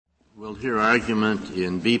We'll hear argument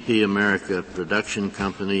in BP America Production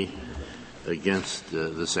Company against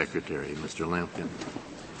the Secretary. Mr. Lampkin.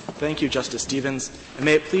 Thank you, Justice Stevens, and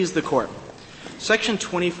may it please the Court. Section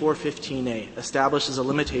 2415A establishes a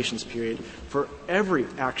limitations period for every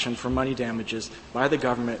action for money damages by the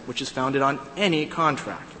government which is founded on any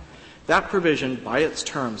contract. That provision, by its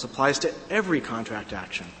terms, applies to every contract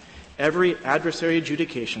action, every adversary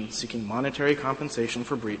adjudication seeking monetary compensation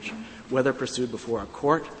for breach, whether pursued before a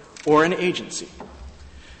court or an agency.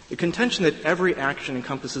 The contention that every action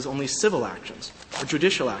encompasses only civil actions or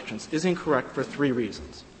judicial actions is incorrect for three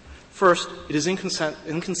reasons. First, it is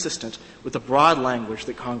inconsistent with the broad language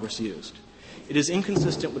that Congress used. It is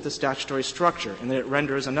inconsistent with the statutory structure in that it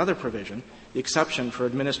renders another provision, the exception for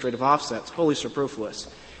administrative offsets, wholly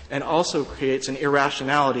superfluous, and also creates an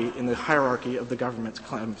irrationality in the hierarchy of the government's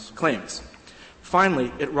claims.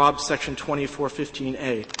 Finally, it robs Section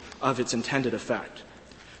 2415A of its intended effect.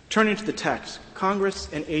 Turning to the text, Congress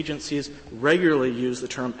and agencies regularly use the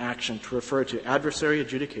term action to refer to adversary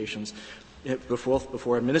adjudications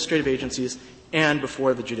before administrative agencies and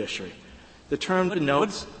before the judiciary. The term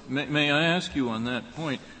denotes — May I ask you on that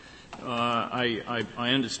point? I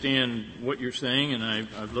understand what you're saying, and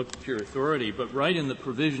I've looked at your authority, but right in the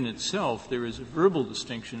provision itself, there is a verbal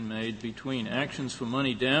distinction made between actions for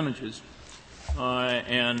money damages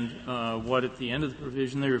and what at the end of the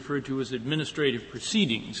provision they refer to as administrative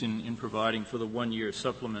proceedings in providing for the 1-year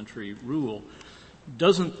supplementary rule.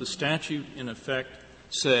 Doesn't the statute, in effect,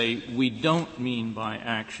 say we don't mean by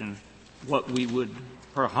action what we would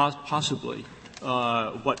possibly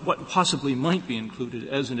what possibly might be included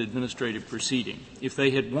as an administrative proceeding? If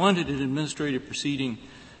they had wanted an administrative proceeding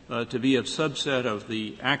to be a subset of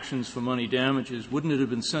the actions for money damages, wouldn't it have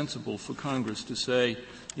been sensible for Congress to say,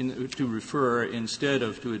 to refer instead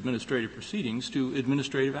of to administrative proceedings to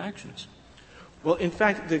administrative actions? Well, in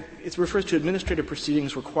fact, it refers to administrative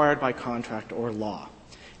proceedings required by contract or law.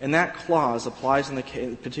 And that clause applies in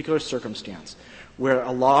the particular circumstance where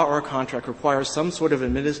a law or a contract requires some sort of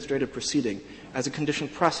administrative proceeding as a condition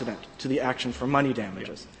precedent to the action for money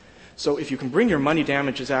damages. So if you can bring your money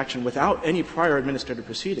damages action without any prior administrative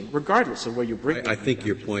proceeding, regardless of where you bring it. I think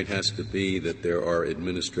your point has to be that there are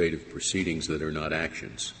administrative proceedings that are not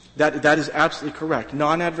actions. That is absolutely correct.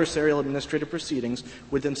 Non-adversarial administrative proceedings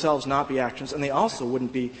would themselves not be actions, and they also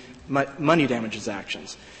wouldn't be money damages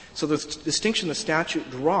actions. So the distinction the statute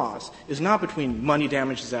draws is not between money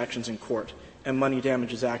damages actions in court and money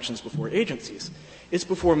damages actions before agencies. It's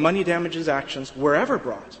before money damages actions wherever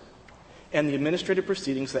brought, and the administrative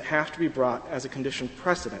proceedings that have to be brought as a condition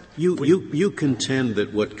precedent. You contend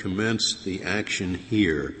that what commenced the action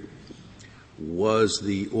here was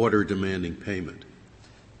the order demanding payment.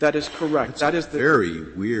 That is correct. That is the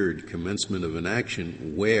very weird commencement of an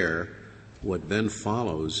action where what then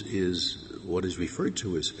follows is what is referred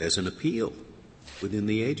to as an appeal within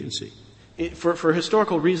the agency. For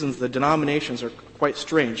historical reasons, the denominations are quite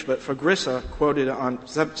strange, but for Grissa, quoted on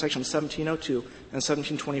Section 1702 and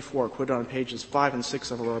 1724, quoted on pages 5 and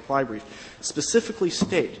 6 of our reply brief, specifically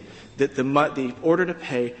state that the order to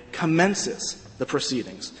pay commences the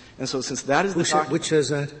proceedings. And so since that is the document — Which says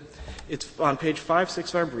that? It's on page 5, 6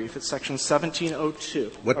 of our brief. It's Section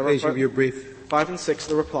 1702. What page of your brief? 5 and 6 of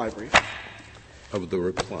the reply brief. Of the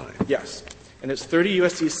reply. Yes. And it's 30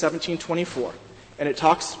 U.S.C. 1724. And it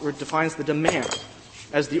defines the demand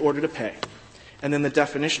as the order to pay. And then the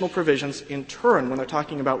definitional provisions, in turn, when they're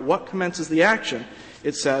talking about what commences the action,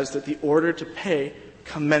 it says that the order to pay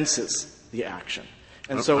commences the action.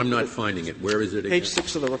 And so I'm not finding it. Where is it again? Page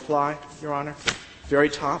 6 of the reply, Your Honor. Very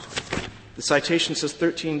top. The citation says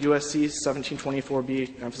 13 U.S.C.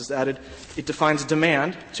 1724b, emphasis added. It defines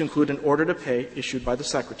demand to include an order to pay issued by the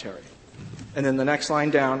Secretary. And then the next line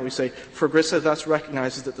down, we say, for Grissa thus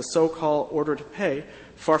recognizes that the so-called order to pay,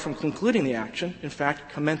 far from concluding the action, in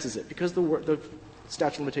fact, commences it, because the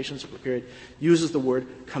statute of limitations period uses the word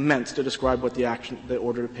commence to describe what the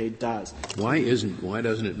order to pay does. Why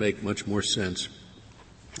doesn't it make much more sense,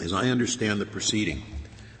 as I understand the proceeding,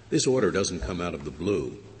 this order doesn't come out of the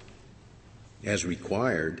blue. As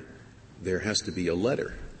required, there has to be a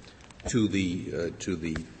letter to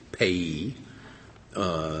the payee,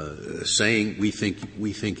 saying we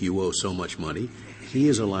think you owe so much money. He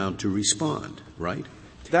is allowed to respond, right?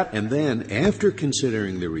 And then, after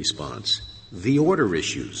considering the response, the order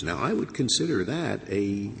issues. Now, I would consider that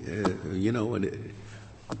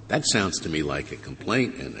that sounds to me like a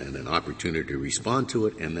complaint and an opportunity to respond to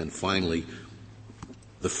it, and then finally,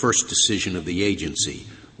 the first decision of the agency,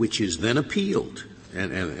 which is then appealed.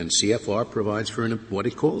 And CFR provides for what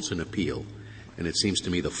it calls an appeal. And it seems to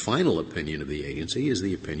me the final opinion of the agency is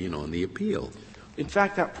the opinion on the appeal. In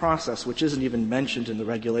fact, that process, which isn't even mentioned in the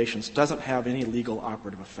regulations, doesn't have any legal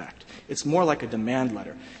operative effect. It's more like a demand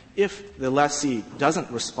letter. If the lessee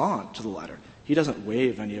doesn't respond to the letter, he doesn't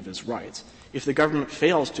waive any of his rights. If the government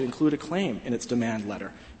fails to include a claim in its demand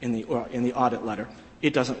letter, in the audit letter,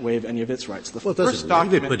 it doesn't waive any of its rights. Well, it doesn't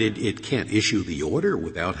waive it, but it can't issue the order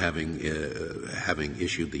without having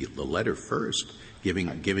issued the letter first,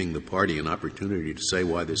 giving the party an opportunity to say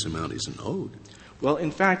why this amount isn't owed. Well,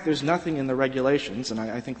 in fact, there's nothing in the regulations, and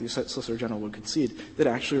I think the Solicitor General would concede, that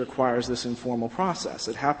actually requires this informal process.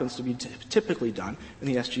 It happens to be typically done, and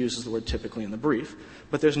the SG uses the word typically in the brief,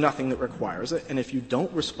 but there's nothing that requires it, and if you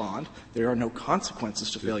don't respond, there are no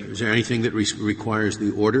consequences to failure. Is there anything that requires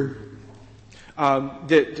the order?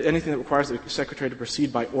 Anything that requires the Secretary to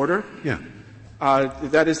proceed by order? Yeah.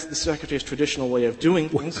 That is the Secretary's traditional way of doing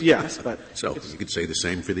things, yes. But so you could say the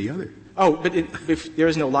same for the other. Oh, but if there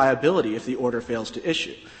is no liability if the order fails to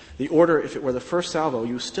issue. The order, if it were the first salvo,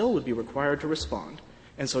 you still would be required to respond.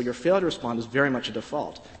 And so your failure to respond is very much a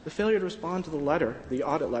default. The failure to respond to the letter, the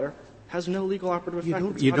audit letter, has no legal operative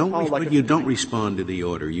effect. You don't respond to the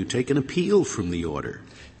order. You take an appeal from the order.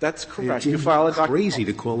 That's correct. You file a document. Crazy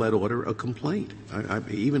to call that order a complaint.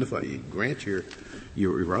 Even if I grant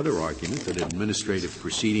your other argument that administrative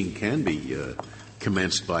proceeding can be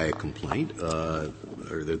commenced by a complaint, or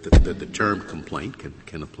that the term complaint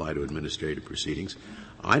can apply to administrative proceedings,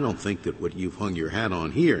 I don't think that what you've hung your hat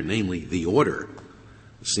on here, namely the order,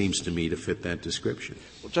 seems to me to fit that description.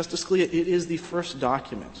 Well, Justice Scalia, it is the first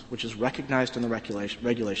document which is recognized in the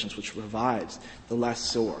regulations which provides the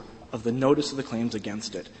lessor of the notice of the claims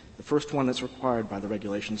against it, the first one that's required by the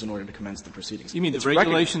regulations in order to commence the proceedings. You mean the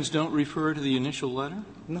regulations don't refer to the initial letter?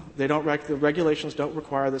 No, they don't. The regulations don't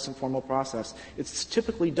require this informal process. It's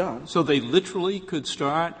typically done. So they literally could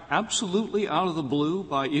start absolutely out of the blue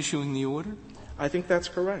by issuing the order? I think that's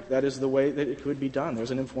correct. That is the way that it could be done. There's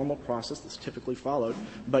an informal process that's typically followed,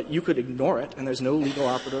 but you could ignore it, and there's no legal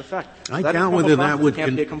operative effect. So I doubt whether that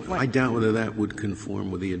would conform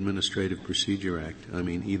with the Administrative Procedure Act. I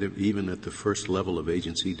mean, even at the first level of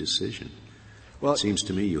agency decision. Well, it seems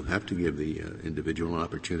to me you have to give the individual an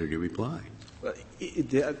opportunity to reply.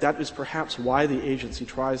 That is perhaps why the agency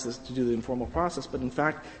tries to do the informal process, but in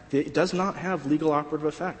fact, it does not have legal operative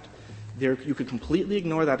effect. You could completely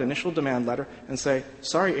ignore that initial demand letter and say,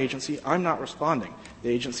 sorry, agency, I'm not responding. The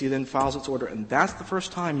agency then files its order, and that's the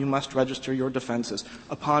first time you must register your defenses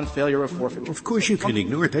upon failure of forfeiture. Of course you can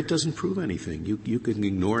ignore it. That doesn't prove anything. You can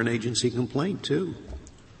ignore an agency complaint, too.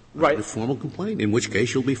 Right. A formal complaint, in which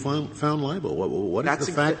case you'll be found liable. What does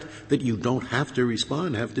the fact that you don't have to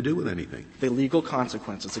respond have to do with anything? The legal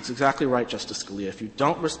consequences. It's exactly right, Justice Scalia. If you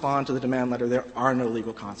don't respond to the demand letter, there are no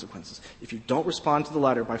legal consequences. If you don't respond to the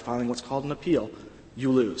letter by filing what's called an appeal,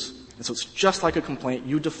 you lose. And so it's just like a complaint.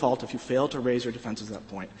 You default if you fail to raise your defenses at that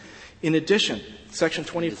point. In addition, Section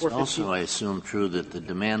 2415... It's also, I assume, true that the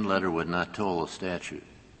demand letter would not toll a statute.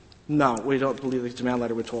 No, we don't believe the demand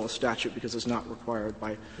letter would toll a statute because it's not required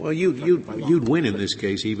by Well, you'd win in this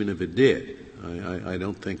case even if it did. I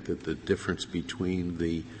don't think that the difference between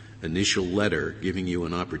the initial letter giving you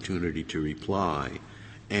an opportunity to reply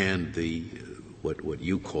and the what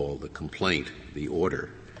you call the complaint, the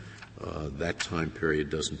order, that time period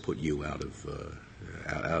doesn't put you out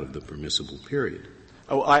of the permissible period.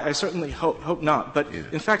 Oh, I certainly hope not. But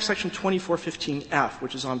in fact, Section 2415F,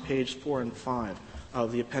 which is on page 4 and 5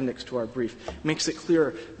 of the appendix to our brief, makes it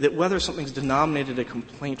clear that whether something's denominated a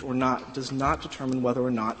complaint or not does not determine whether or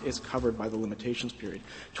not it's covered by the limitations period.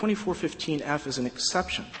 2415F is an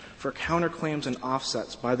exception for counterclaims and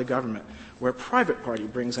offsets by the government where a private party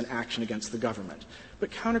brings an action against the government. But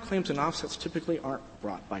counterclaims and offsets typically aren't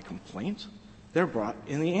brought by complaint. They're brought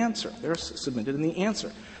in the answer. They're submitted in the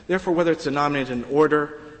answer. Therefore, whether it's denominated an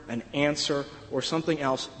order, an answer, or something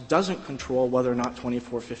else doesn't control whether or not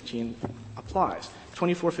 2415 applies.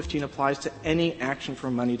 2415 applies to any action for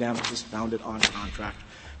money damages founded on contract,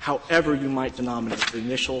 however you might denominate the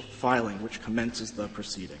initial filing which commences the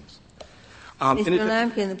proceedings. Mr.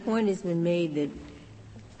 Lamkin, the point has been made that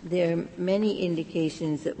there are many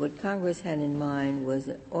indications that what Congress had in mind was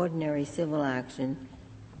an ordinary civil action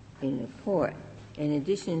in a court. In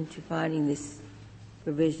addition to finding this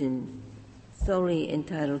provision solely in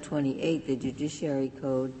Title 28, the Judiciary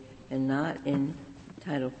Code, and not in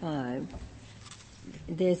Title 5,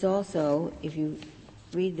 there's also, if you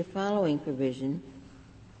read the following provision,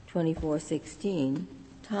 2416,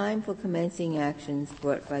 time for commencing actions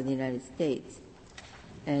brought by the United States.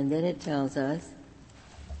 And then it tells us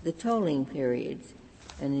the tolling periods.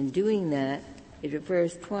 And in doing that, it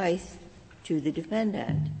refers twice to the Defend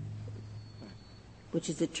Act. which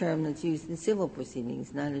is a term that's used in civil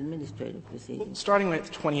proceedings, not administrative proceedings. Well, starting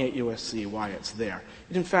with 28 U.S.C., why it's there.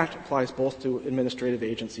 It, in fact, applies both to administrative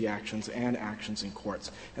agency actions and actions in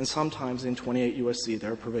courts. And sometimes in 28 U.S.C.,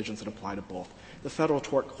 there are provisions that apply to both. The Federal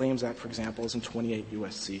Tort Claims Act, for example, is in 28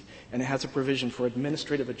 U.S.C., and it has a provision for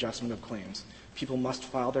administrative adjustment of claims. People must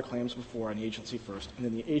file their claims before an agency first, and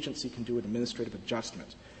then the agency can do an administrative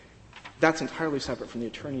adjustment. That's entirely separate from the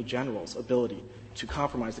Attorney General's ability to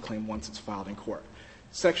compromise the claim once it's filed in court.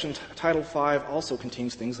 Title V also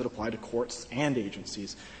contains things that apply to courts and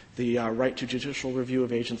agencies. The right to judicial review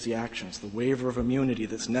of agency actions, the waiver of immunity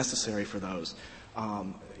that's necessary for those.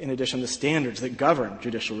 In addition, the standards that govern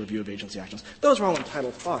judicial review of agency actions. Those are all in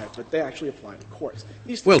Title V, but they actually apply to courts.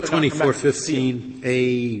 Well,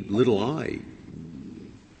 2415a(i),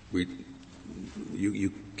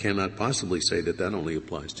 you cannot possibly say that only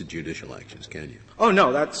applies to judicial actions, can you? Oh,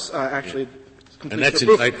 no, that's actually and that's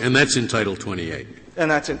in Title 28. And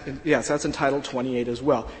that's in Title 28 as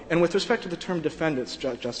well. And with respect to the term defendants,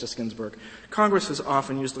 Justice Ginsburg, Congress has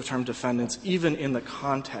often used the term defendants even in the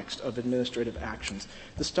context of administrative actions.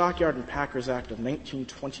 The Stockyard and Packers Act of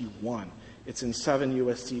 1921, it's in 7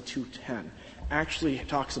 U.S.C. 210, actually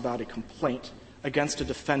talks about a complaint against a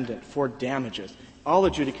defendant for damages, all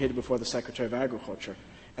adjudicated before the Secretary of Agriculture.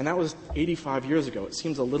 And that was 85 years ago. It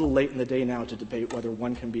seems a little late in the day now to debate whether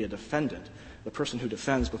one can be a defendant, the person who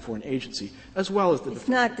defends before an agency, as well as the It's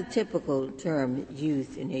not the typical term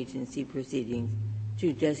used in agency proceedings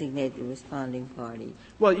to designate the responding party.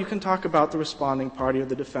 Well, you can talk about the responding party or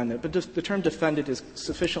the defendant, but the term defendant is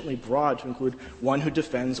sufficiently broad to include one who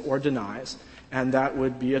defends or denies, and that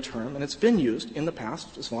would be a term, and it's been used in the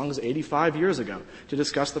past as long as 85 years ago to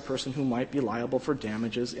discuss the person who might be liable for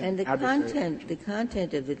damages in and the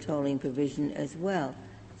content of the tolling provision as well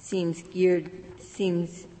seems geared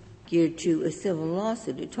to a civil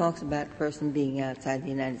lawsuit. It talks about a person being outside the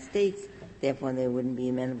United States, therefore they wouldn't be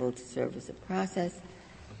amenable to service of process.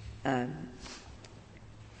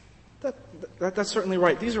 That's certainly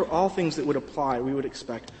right. These are all things that would apply, we would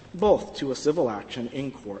expect, both to a civil action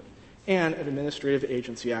in court and an administrative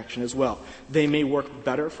agency action as well. They may work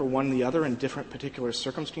better for one than the other in different particular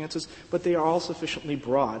circumstances, but they are all sufficiently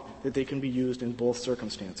broad that they can be used in both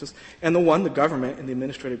circumstances. And the one the government in the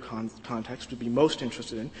administrative context would be most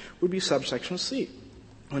interested in would be subsection C.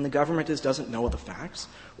 When the government doesn't know of the facts,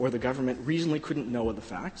 or the government reasonably couldn't know of the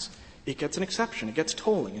facts, it gets an exception. It gets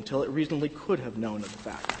tolling until it reasonably could have known of the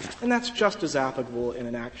facts. And that's just as applicable in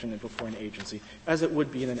an action before an agency as it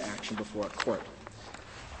would be in an action before a court.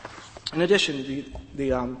 In addition, the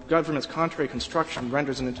government's contrary construction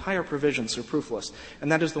renders an entire provision superfluous,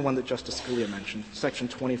 and that is the one that Justice Scalia mentioned, Section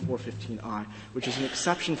 2415I, which is an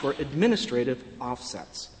exception for administrative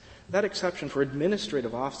offsets. That exception for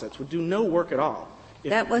administrative offsets would do no work at all.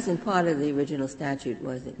 That wasn't part of the original statute,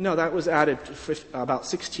 was it? No, that was added about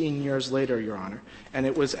 16 years later, Your Honor. And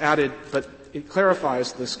it was added, but it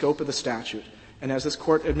clarifies the scope of the statute. And as this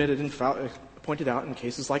Court admitted and pointed out in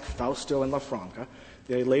cases like Fausto and LaFranca,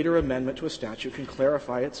 the later amendment to a statute can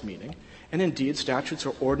clarify its meaning. And indeed, statutes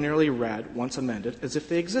are ordinarily read, once amended, as if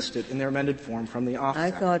they existed in their amended form from the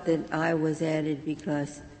offset. I thought that I was added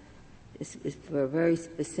because it's for a very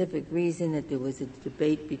specific reason that there was a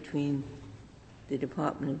debate between the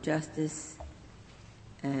Department of Justice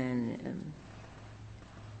and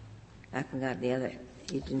I forgot the other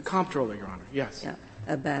agency. Comptroller, Your Honor, yes. Yeah,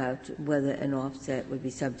 about whether an offset would be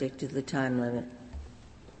subject to the time limit.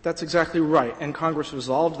 That's exactly right. And Congress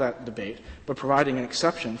resolved that debate by providing an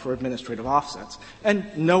exception for administrative offsets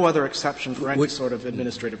and no other exception for any sort of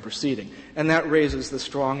administrative proceeding. And that raises the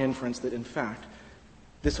strong inference that, in fact,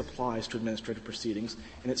 this applies to administrative proceedings,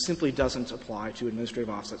 and it simply doesn't apply to administrative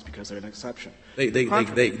offsets because they're an exception.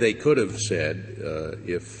 They could have said,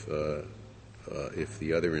 if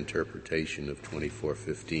the other interpretation of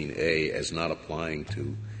 2415A as not applying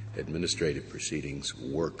to administrative proceedings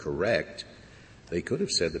were correct, they could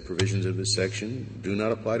have said the provisions of this section do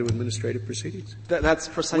not apply to administrative proceedings. That's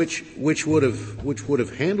precisely which would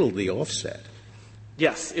have handled the offset.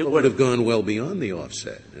 Yes, it would have gone well beyond the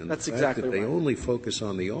offset. And that's the fact exactly that they right. only focus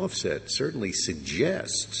on the offset certainly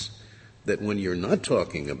suggests that when you're not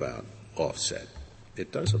talking about offset,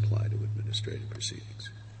 it does apply to administrative proceedings.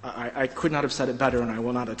 I could not have said it better, and I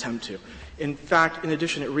will not attempt to. In fact, in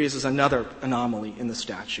addition, it raises another anomaly in the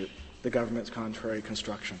statute, the government's contrary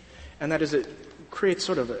construction, and that is it creates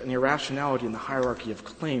sort of an irrationality in the hierarchy of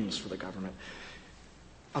claims for the government.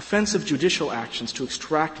 Offensive judicial actions to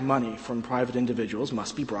extract money from private individuals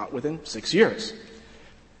must be brought within 6 years.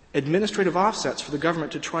 Administrative offsets for the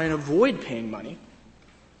government to try and avoid paying money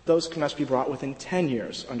those must be brought within 10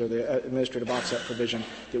 years under the administrative offset provision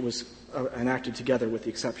that was enacted together with the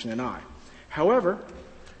exception in I. However,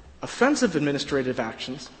 offensive administrative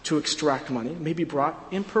actions to extract money may be brought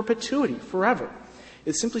in perpetuity, forever.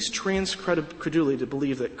 It simply strains credulity to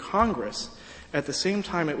believe that Congress, at the same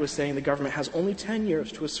time it was saying the government has only 10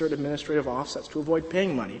 years to assert administrative offsets to avoid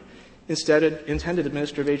paying money, instead it intended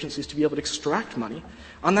administrative agencies to be able to extract money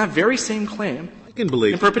on that very same claim in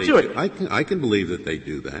perpetuity. I can believe that they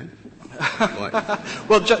do that.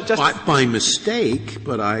 Well, by mistake,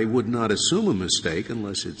 but I would not assume a mistake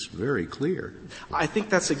unless it's very clear. I think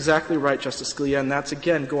that's exactly right, Justice Scalia, and that's,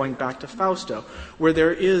 again, going back to Fausto, where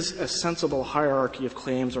there is a sensible hierarchy of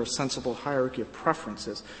claims or a sensible hierarchy of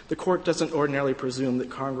preferences. The Court doesn't ordinarily presume that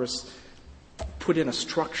Congress put in a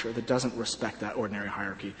structure that doesn't respect that ordinary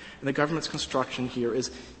hierarchy. And the government's construction here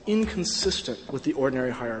is inconsistent with the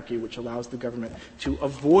ordinary hierarchy, which allows the government to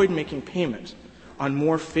avoid making payment on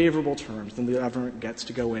more favorable terms than the government gets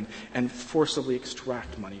to go in and forcibly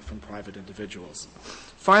extract money from private individuals.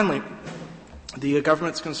 Finally, the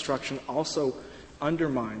government's construction also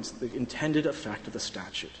undermines the intended effect of the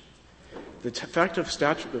statute.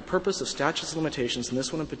 The purpose of statutes of limitations, and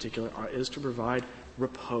this one in particular, is to provide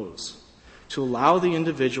repose, to allow the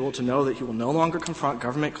individual to know that he will no longer confront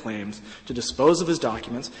government claims, to dispose of his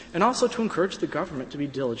documents, and also to encourage the government to be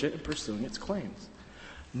diligent in pursuing its claims.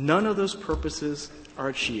 None of those purposes are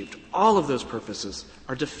achieved. All of those purposes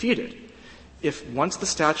are defeated if once the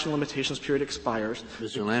statute of limitations period expires.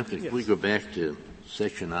 Mr. Lampkin, yes. Can we go back to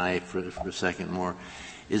Section I for a second more?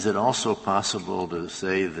 Is it also possible to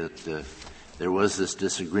say that there was this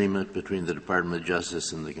disagreement between the Department of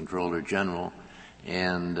Justice and the Comptroller General,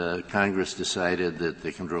 and Congress decided that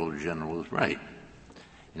the Comptroller General was right?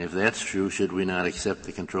 And if that's true, should we not accept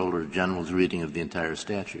the Comptroller General's reading of the entire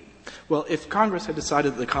statute? Well, if Congress had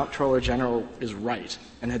decided that the Comptroller General is right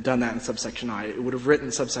and had done that in subsection I, it would have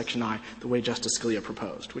written subsection I the way Justice Scalia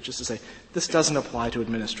proposed, which is to say this doesn't apply to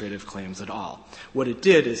administrative claims at all. What it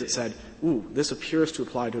did is it said, this appears to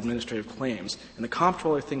apply to administrative claims, and the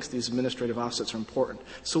Comptroller thinks these administrative offsets are important,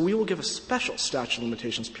 so we will give a special statute of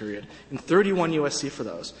limitations period in 31 U.S.C. for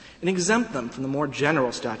those and exempt them from the more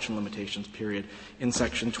general statute of limitations period in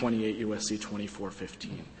Section 28 U.S.C.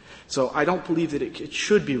 2415. So I don't believe that it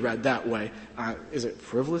should be read that way. Is it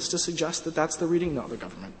frivolous to suggest that that's the reading? No, the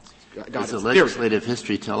government got it. Does the legislative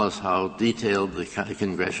history tell us how detailed the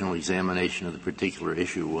congressional examination of the particular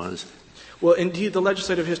issue was? Well, indeed, the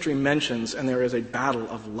legislative history mentions, and there is a battle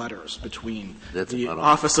of letters between the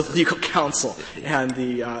Office of Legal Counsel and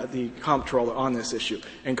the Comptroller on this issue.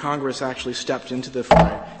 And Congress actually stepped into the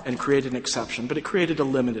fray and created an exception, but it created a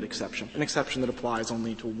limited exception, an exception that applies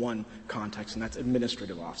only to one context, and that's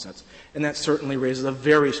administrative offsets. And that certainly raises a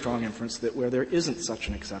very strong inference that where there isn't such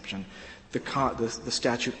an exception, the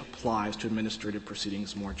statute applies to administrative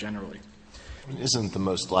proceedings more generally. Isn't the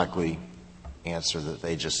most likely answer that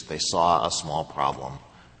they saw a small problem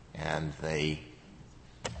and they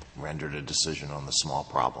rendered a decision on the small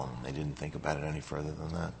problem? They didn't think about it any further than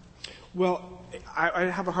that? Well, I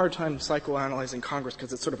have a hard time psychoanalyzing Congress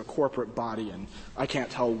because it's sort of a corporate body, and I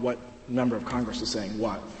can't tell what member of Congress is saying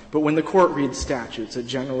what. But when the Court reads statutes, it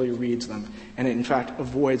generally reads them, and it, in fact,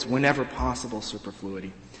 avoids, whenever possible,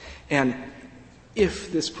 superfluity. And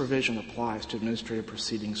if this provision applies to administrative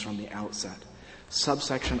proceedings from the outset,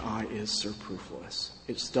 subsection I is superfluous.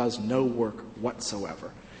 It does no work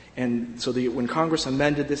whatsoever. And so when Congress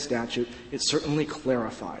amended this statute, it certainly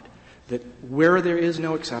clarified that where there is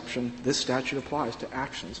no exception, this statute applies to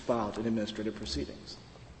actions filed in administrative proceedings.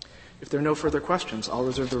 If there are no further questions, I'll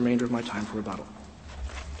reserve the remainder of my time for rebuttal.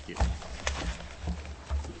 Thank you.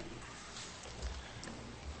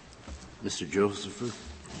 Mr. Joseph.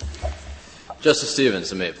 Justice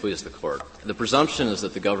Stevens, and may it please the Court. The presumption is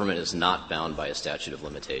that the government is not bound by a statute of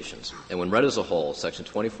limitations. And when read as a whole, Section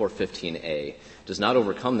 2415A does not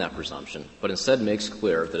overcome that presumption, but instead makes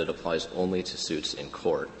clear that it applies only to suits in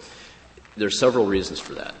court. There are several reasons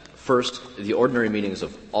for that. First, the ordinary meanings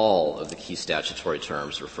of all of the key statutory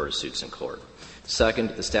terms refer to suits in court.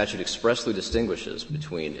 Second, the statute expressly distinguishes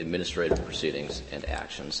between administrative proceedings and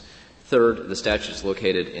actions. Third, the statute is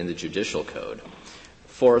located in the judicial code.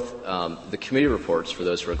 Fourth, the committee reports, for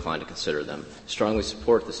those who are inclined to consider them, strongly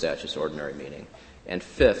support the statute's ordinary meaning. And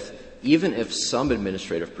fifth, even if some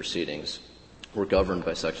administrative proceedings were governed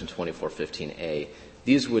by Section 2415A,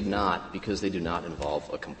 these would not because they do not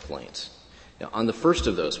involve a complaint. Now, on the first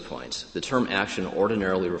of those points, the term action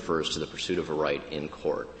ordinarily refers to the pursuit of a right in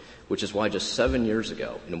court, which is why just 7 years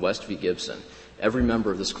ago in West v. Gibson, every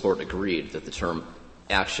member of this Court agreed that the term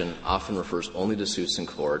action often refers only to suits in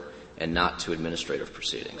court and not to administrative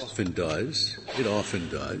proceedings. It often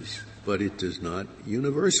does, but it does not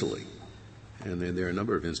universally. And then there are a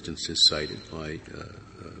number of instances cited by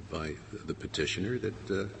the petitioner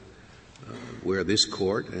that where this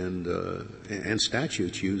court and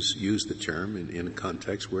statutes use the term in a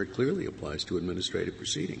context where it clearly applies to administrative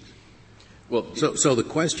proceedings. Well, so the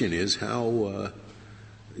question is how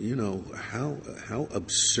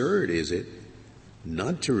absurd is it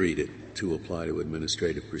not to read it to apply to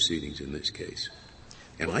administrative proceedings in this case?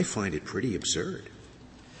 And I find it pretty absurd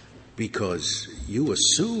because you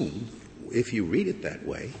assume, if you read it that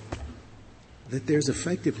way, that there's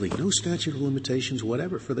effectively no statute of limitations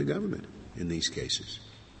whatever for the government in these cases.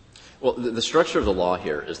 Well, the structure of the law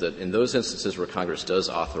here is that in those instances where Congress does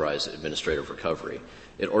authorize administrative recovery,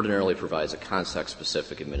 it ordinarily provides a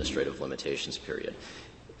context-specific administrative limitations period,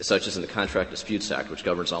 such as in the Contract Disputes Act, which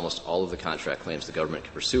governs almost all of the contract claims the government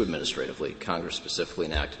can pursue administratively. Congress specifically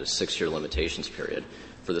enacted a 6-year limitations period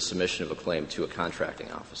for the submission of a claim to a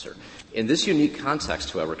contracting officer. In this unique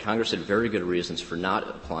context, however, Congress had very good reasons for not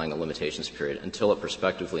applying a limitations period until it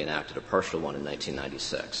prospectively enacted a partial one in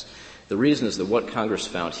 1996. The reason is that what Congress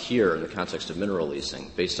found here in the context of mineral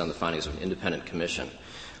leasing, based on the findings of an independent commission,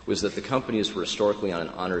 was that the companies were historically on an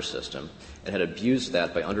honor system and had abused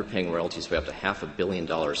that by underpaying royalties by up to $500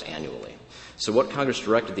 million annually. So what Congress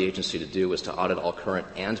directed the agency to do was to audit all current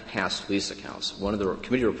and past lease accounts. One of the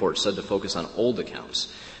committee reports said to focus on old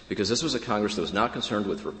accounts, because this was a Congress that was not concerned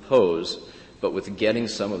with repose, but with getting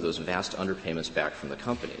some of those vast underpayments back from the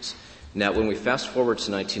companies. Now, when we fast forward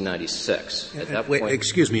to 1996, at that point...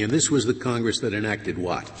 Excuse me, and this was the Congress that enacted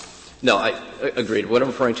what? No, I agreed. What I'm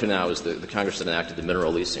referring to now is the Congress that enacted the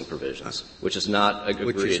mineral leasing provisions, which is not agreed.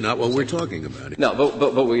 Which is not what we're talking about. No,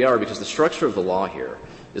 but we are, because the structure of the law here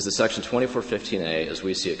is that Section 2415A, as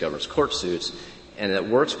we see it, governs court suits, and that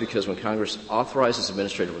works because when Congress authorizes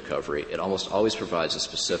administrative recovery, it almost always provides a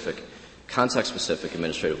specific, context-specific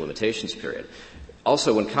administrative limitations period.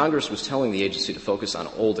 Also, when Congress was telling the agency to focus on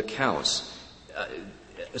old accounts,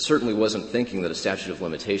 it certainly wasn't thinking that a statute of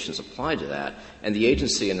limitations applied to that, and the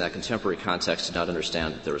agency in that contemporary context did not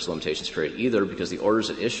understand that there was a limitations period either, because the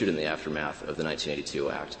orders it issued in the aftermath of the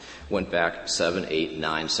 1982 Act went back 7, 8,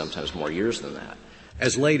 9, sometimes more years than that.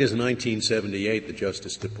 As late as 1978, the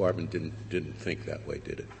Justice Department didn't think that way,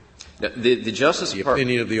 did it? Now, the Justice Department... The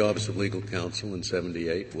opinion of the Office of Legal Counsel in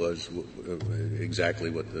 78 was exactly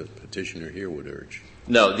what the petitioner here would urge.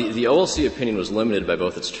 No, the OLC opinion was limited by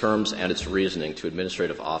both its terms and its reasoning to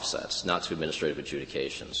administrative offsets, not to administrative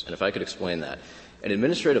adjudications. And if I could explain that. An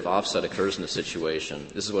administrative offset occurs in a situation,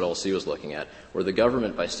 this is what OLC was looking at, where the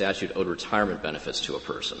government by statute owed retirement benefits to a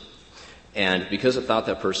person. And because it thought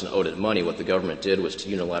that person owed it money, what the government did was to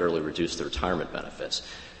unilaterally reduce the retirement benefits.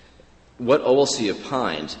 What OLC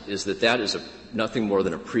opined is that that is nothing more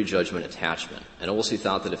than a prejudgment attachment. And OLC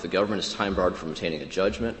thought that if the government is time-barred from obtaining a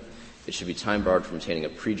judgment, it should be time-barred from obtaining a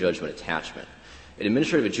prejudgment attachment. An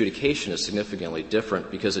administrative adjudication is significantly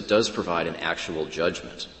different because it does provide an actual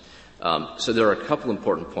judgment. So there are a couple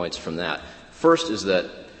important points from that. First is that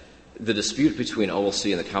the dispute between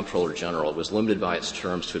OLC and the Comptroller General was limited by its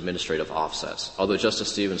terms to administrative offsets. Although,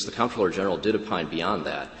 Justice Stevens, the Comptroller General did opine beyond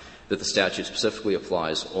that the statute specifically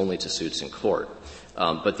applies only to suits in court.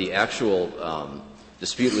 But the actual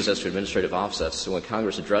dispute was as to administrative offsets. So when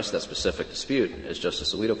Congress addressed that specific dispute, as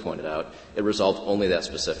Justice Alito pointed out, it resolved only that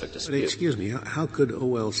specific dispute. But excuse me, how could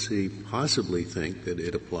OLC possibly think that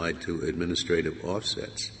it applied to administrative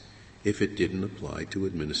offsets if it didn't apply to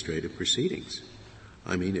administrative proceedings?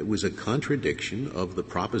 I mean, it was a contradiction of the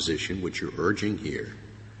proposition which you're urging here,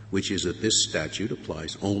 which is that this statute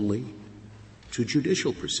applies only to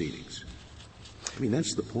judicial proceedings. I mean,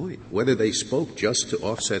 that's the point. Whether they spoke just to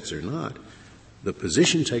offsets or not, the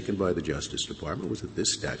position taken by the Justice Department was that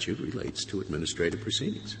this statute relates to administrative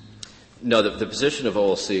proceedings. No, the position of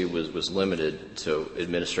OLC was limited to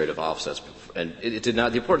administrative offsets. And it did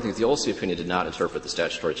not — the important thing is the OLC opinion did not interpret the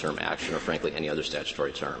statutory term action or, frankly, any other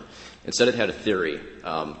statutory term. Instead, it had a theory,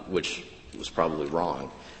 which was probably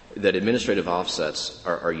wrong, that administrative offsets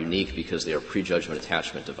are unique because they are prejudgment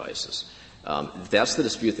attachment devices. That's the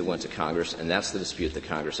dispute that went to Congress, and that's the dispute that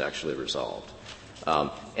Congress actually resolved.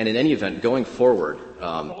 And in any event, going forward,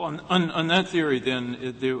 on that theory,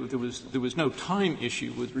 then there was no time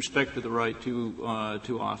issue with respect to the right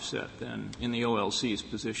to offset. Then in the OLC's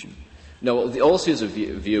position. No, the OLC's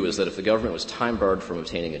view is that if the government was time barred from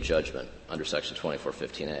obtaining a judgment under Section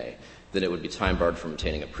 2415A, then it would be time barred from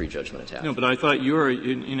obtaining a prejudgment attachment. No, but I thought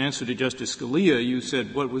in answer to Justice Scalia, you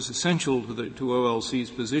said what was essential to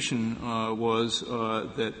OLC's position was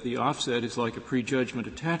that the offset is like a prejudgment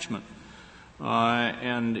attachment.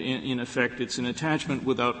 and in effect it's an attachment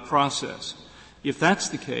without process. If that's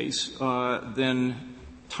the case, then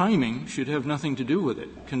timing should have nothing to do with it.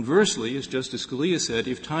 Conversely, as Justice Scalia said,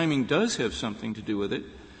 if timing does have something to do with it,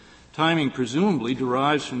 timing presumably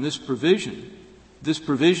derives from this provision. This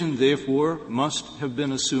provision, therefore, must have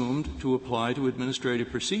been assumed to apply to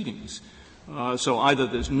administrative proceedings. So either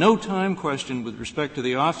there's no time question with respect to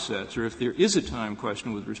the offsets, or if there is a time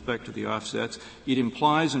question with respect to the offsets, it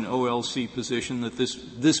implies an OLC position that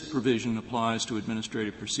this provision applies to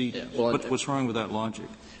administrative proceedings. Yeah, well, what's wrong with that logic?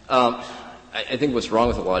 I think what's wrong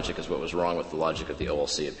with the logic is what was wrong with the logic of the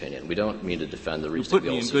OLC opinion. We don't mean to defend the reasoning of the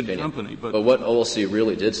OLC opinion. Company, but what OLC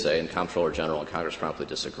really did say, and Comptroller General and Congress promptly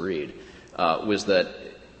disagreed, was that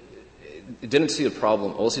it didn't see a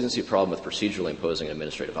problem. OLC didn't see a problem with procedurally imposing an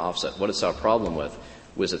administrative offset. What it saw a problem with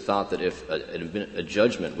was it thought that if a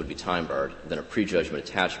judgment would be time barred, then a prejudgment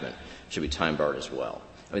attachment should be time barred as well.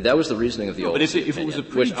 I mean, that was the reasoning of the OLC but if opinion, it was a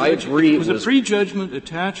which I agree was a prejudgment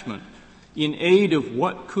attachment in aid of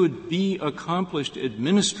what could be accomplished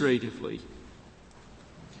administratively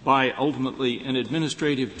by ultimately an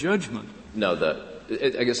administrative judgment. No,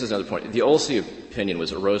 I guess there's another point. The OLC opinion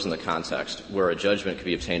arose in the context where a judgment could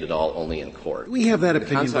be obtained at all only in court. We have that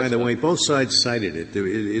opinion, by the way. Both sides cited it.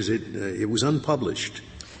 It was unpublished.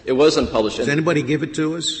 It was unpublished. Does anybody give it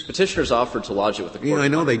to us? Petitioners offered to lodge it with the court. Yeah, I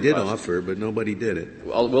know they did offer, but nobody did it.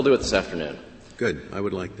 We'll do it this afternoon. Good. I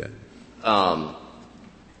would like that.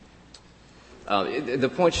 The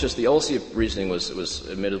point's just the OLC reasoning was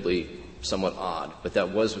admittedly somewhat odd, but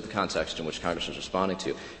that was the context in which Congress was responding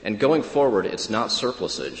to. And going forward, it's not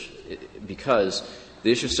surplusage because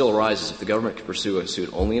the issue still arises if the government could pursue a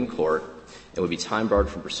suit only in court, it would be time barred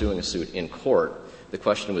from pursuing a suit in court. The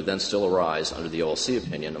question would then still arise under the OLC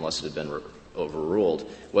opinion, unless it had been overruled,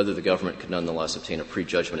 whether the government could nonetheless obtain a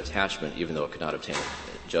prejudgment attachment even though it could not obtain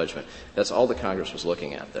a judgment. That's all the Congress was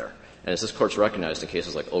looking at there. And as this Court's recognized in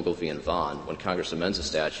cases like Ogilvie and Vaughn, when Congress amends a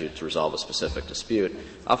statute to resolve a specific dispute,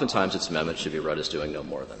 oftentimes its amendment should be read as doing no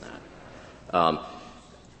more than that.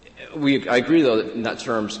 I agree, though, that in that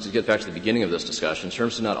terms, to get back to the beginning of this discussion,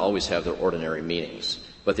 terms do not always have their ordinary meanings.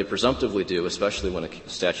 But they presumptively do, especially when a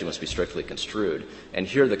statute must be strictly construed. And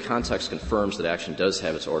here the context confirms that action does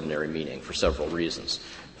have its ordinary meaning for several reasons.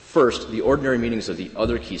 First, the ordinary meanings of the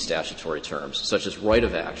other key statutory terms, such as right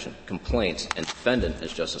of action, complaint, and defendant,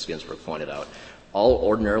 as Justice Ginsburg pointed out, all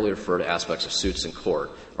ordinarily refer to aspects of suits in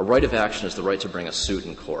court. A right of action is the right to bring a suit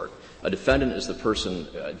in court. A defendant is the person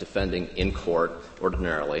defending in court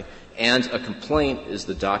ordinarily. And a complaint is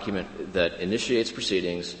the document that initiates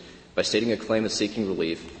proceedings by stating a claim and seeking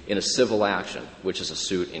relief in a civil action, which is a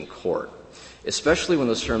suit in court. Especially when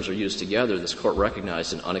those terms are used together, this Court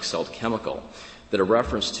recognized in Unexcelled Chemical that a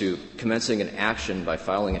reference to commencing an action by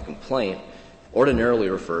filing a complaint ordinarily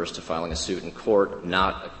refers to filing a suit in court,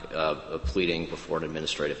 not a pleading before an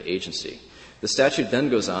administrative agency. The statute then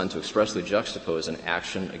goes on to expressly juxtapose an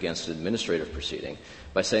action against an administrative proceeding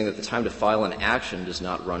by saying that the time to file an action does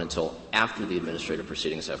not run until after the administrative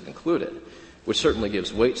proceedings have concluded, which certainly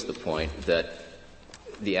gives weight to the point that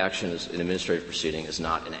the action is an administrative proceeding is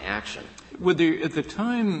not an action. At the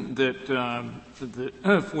time that the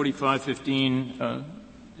 4515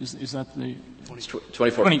 is that the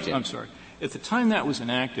 2415? I'm sorry. At the time that was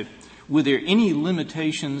enacted, were there any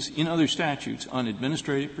limitations in other statutes on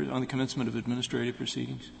the commencement of administrative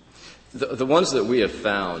proceedings? The ones that we have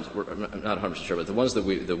found, I'm not 100% sure, but the ones that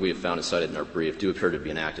we have found and cited in our brief do appear to be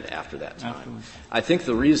enacted after that time. Afterwards. I think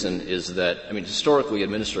the reason is that, historically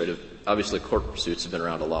obviously court pursuits have been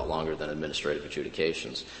around a lot longer than administrative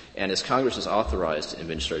adjudications. And as Congress has authorized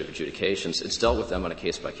administrative adjudications, it's dealt with them on a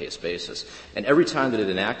case-by-case basis. And every time that it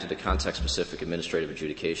enacted a context-specific administrative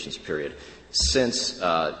adjudications period since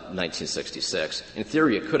 1966, in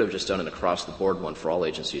theory it could have just done an across-the-board one for all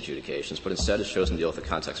agency adjudications, but instead has chosen to deal with the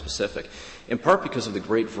context-specific, in part because of the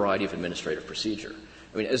great variety of administrative procedure.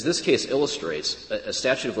 As this case illustrates, a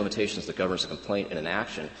statute of limitations that governs a complaint and an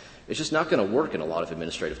action is just not going to work in a lot of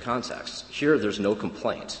administrative contexts. Here, there's no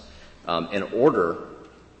complaint. An order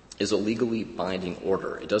is a legally binding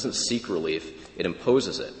order. It doesn't seek relief. It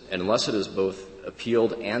imposes it. And unless it is both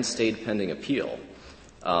appealed and stayed pending appeal.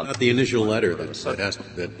 Not the initial letter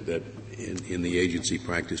that in the agency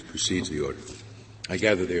practice precedes the order. I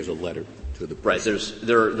gather there's a letter to the person. Right.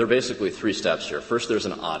 There are basically three steps here. First, there's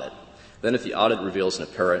an audit. Then if the audit reveals an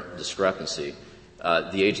apparent discrepancy,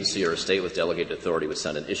 the agency or a state with delegated authority would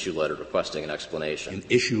send an issue letter requesting an explanation. An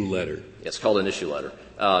issue letter? It's called an issue letter.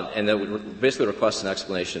 And that would basically request an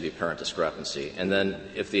explanation of the apparent discrepancy. And then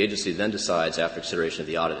if the agency then decides after consideration of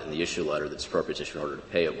the audit and the issue letter that it's appropriate to issue in order to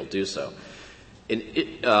pay it, will do so.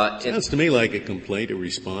 Sounds to me like a complaint, a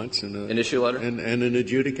response, and an issue letter, and an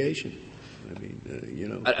adjudication. I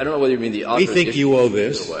mean, I don't know whether you mean the author. We think you owe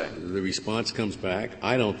this. The response comes back.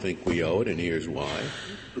 I don't think we owe it, and here's why.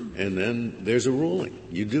 And then there's a ruling.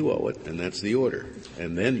 You do owe it, and that's the order.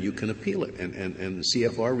 And then you can appeal it, and the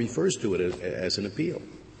CFR refers to it as an appeal.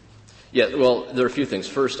 Yeah, well, there are a few things.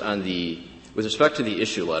 First, with respect to the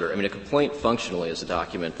issue letter, I mean, a complaint functionally is a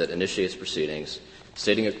document that initiates proceedings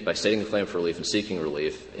by stating a claim for relief and seeking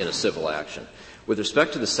relief in a civil action. With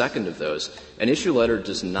respect to the second of those, an issue letter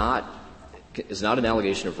is not an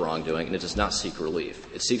allegation of wrongdoing, and it does not seek relief.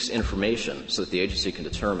 It seeks information so that the agency can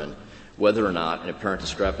determine whether or not an apparent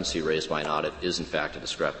discrepancy raised by an audit is in fact a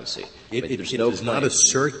discrepancy. It does not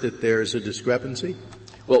assert that there is a discrepancy?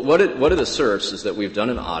 Well, what it asserts is that we've done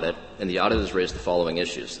an audit, and the audit has raised the following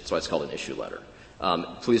issues. That's why it's called an issue letter.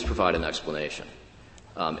 Please provide an explanation.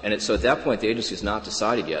 So at that point, the agency has not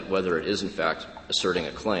decided yet whether it is in fact asserting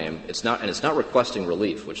a claim. It's not requesting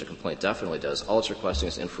relief, which a complaint definitely does. All it's requesting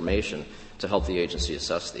is information to help the agency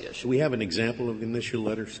assess the issue. Do we have an example of an issue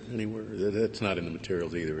letter anywhere? That's not in the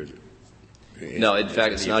materials either, is it? No, in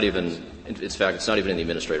fact, it's not even in the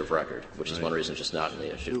administrative record, which is one reason it's just not in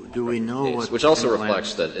the issue. Do we know case, which also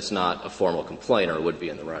reflects that it's not a formal complaint, or it would be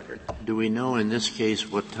in the record. Do we know in this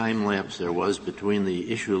case what time lapse there was between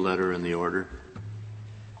the issue letter and the order?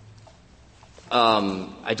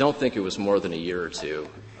 I don't think it was more than a year or two.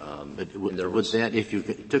 But would that, if you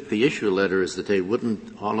took the issue letter as the tape,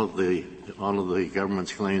 wouldn't all of the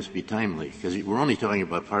government's claims be timely? Because we're only talking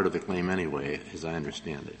about part of the claim anyway, as I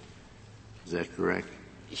understand it. Is that correct?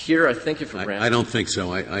 Here, I think if it ran. I don't think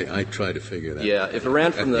so. I try to figure that. Yeah, if it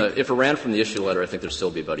ran from the issue letter, I think there'd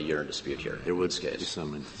still be about a year in dispute here. There would be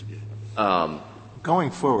some in dispute.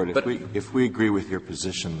 Going forward, if we agree with your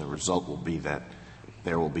position, the result will be that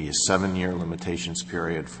there will be a 7-year limitations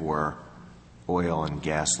period for oil and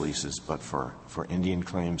gas leases, but for Indian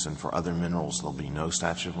claims and for other minerals, there'll be no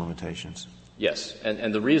statute of limitations? Yes,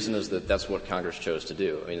 and the reason is that that's what Congress chose to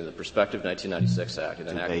do. I mean, in the Prospective 1996 Act, it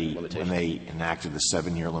enacted limitations. When they enacted the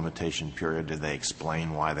 7-year limitation period, did they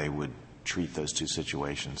explain why they would treat those two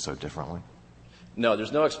situations so differently? No,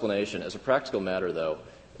 there's no explanation. As a practical matter, though,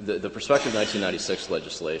 the Prospective 1996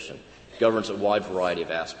 legislation governs a wide variety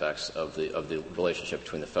of aspects of the relationship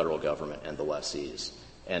between the federal government and the lessees.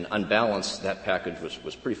 And on balance, that package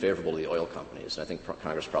was pretty favorable to the oil companies. And I think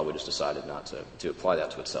Congress probably just decided not to apply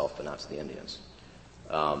that to itself, but not to the Indians.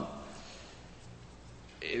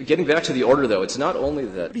 Getting back to the order, though, it's not only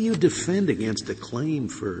that. How do you defend against a claim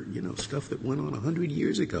for, stuff that went on 100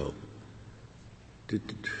 years ago?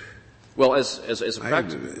 Well, as a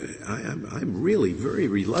practice. I'm really very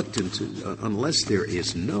reluctant to, unless there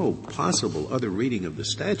is no possible other reading of the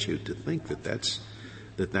statute, to think that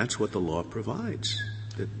that's what the law provides.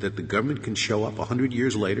 That the government can show up 100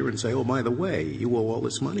 years later and say, oh, by the way, you owe all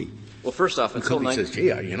this money. Well, first off, the company says,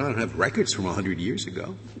 gee, I don't have records from 100 years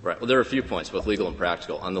ago. Right. Well, there are a few points, both legal and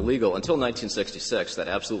practical. On the legal, until 1966, that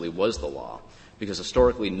absolutely was the law, because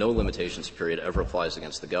historically no limitations period ever applies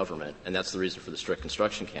against the government, and that's the reason for the strict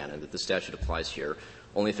construction canon, that the statute applies here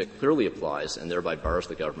only if it clearly applies and thereby bars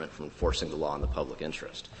the government from enforcing the law in the public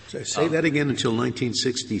interest. So say that again. Until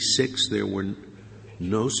 1966, there were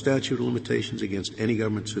no statute of limitations against any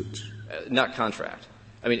government suits? Not contract.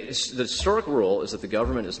 I mean, the historic rule is that the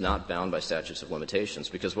government is not bound by statutes of limitations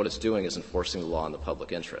because what it's doing is enforcing the law in the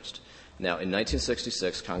public interest. Now, in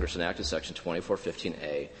 1966, Congress enacted Section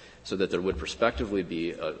 2415A so that there would prospectively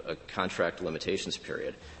be a contract limitations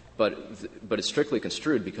period, but it's strictly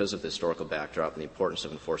construed because of the historical backdrop and the importance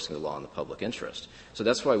of enforcing the law in the public interest. So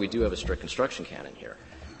that's why we do have a strict construction canon here.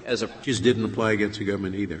 Latches didn't apply against the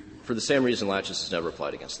government either. For the same reason, Latches has never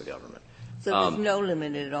applied against the government. So there's no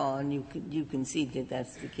limit at all, and you concede that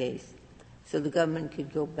that's the case. So the government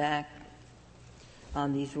could go back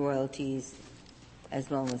on these royalties as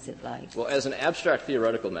long as it likes. Well, as an abstract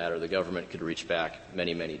theoretical matter, the government could reach back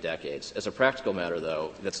many, many decades. As a practical matter,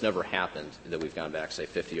 though, that's never happened, that we've gone back, say,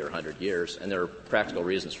 50 or 100 years, and there are practical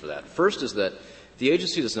reasons for that. First is that the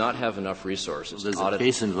agency does not have enough resources. There's a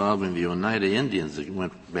case involving the Oneida Indians that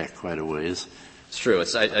went back quite a ways. It's true.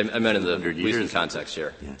 I meant in the leasing context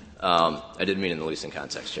here. Yeah. I didn't mean in the leasing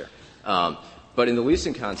context here. But in the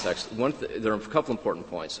leasing context, there are a couple important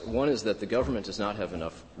points. One is that the government does not have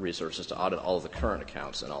enough resources to audit all of the current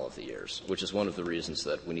accounts in all of the years, which is one of the reasons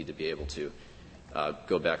that we need to be able to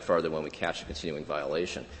go back farther when we catch a continuing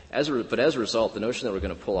violation. But as a result, the notion that we're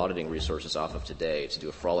going to pull auditing resources off of today to do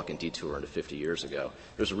a frolicking detour into 50 years ago,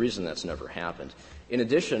 there's a reason that's never happened. In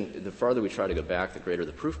addition, the farther we try to go back, the greater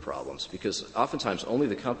the proof problems, because oftentimes only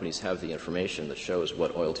the companies have the information that shows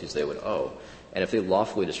what royalties they would owe. And if they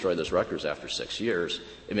lawfully destroy those records after 6 years,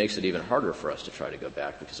 it makes it even harder for us to try to go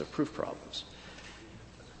back because of proof problems.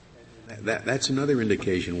 That's another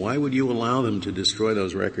indication. Why would you allow them to destroy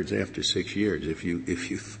those records after 6 years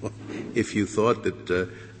if you thought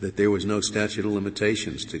that there was no statute of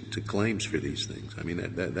limitations to claims for these things? I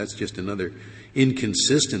mean, that's just another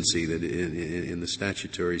inconsistency that in the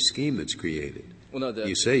statutory scheme that's created. Well, no,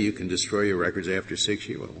 you say you can destroy your records after 6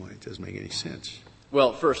 years. Well, why? It doesn't make any sense.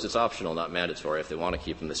 Well, first, it's optional, not mandatory. If they want to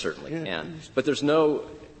keep them, they certainly can. But there's no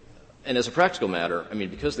 — and as a practical matter, I mean,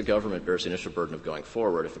 because the government bears the initial burden of going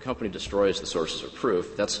forward, if a company destroys the sources of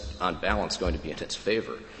proof, that's on balance going to be in its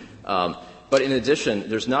favor. But in addition,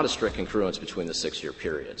 there's not a strict congruence between the 6-year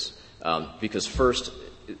periods. Because first,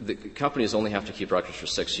 the companies only have to keep records for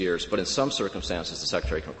 6 years, but in some circumstances, the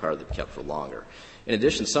Secretary can require them to be kept for longer. In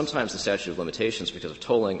addition, sometimes the statute of limitations, because of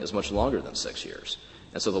tolling, is much longer than 6 years.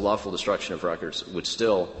 And so the lawful destruction of records would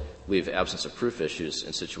still leave absence of proof issues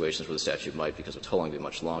in situations where the statute might, because of tolling, be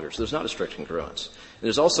much longer. So there's not a strict congruence. And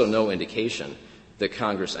there's also no indication that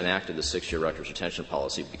Congress enacted the 6-year records retention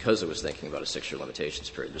policy because it was thinking about a 6-year limitations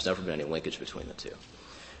period. There's never been any linkage between the two.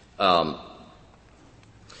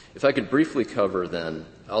 If I could briefly cover then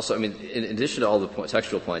also, I mean, in addition to all the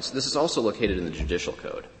textual points, this is also located in the Judicial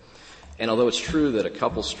Code. And although it's true that a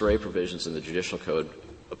couple stray provisions in the Judicial Code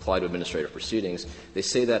apply to administrative proceedings, they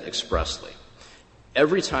say that expressly.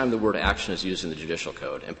 Every time the word action is used in the Judicial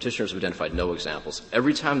Code, and petitioners have identified no examples,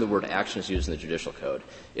 every time the word action is used in the Judicial Code,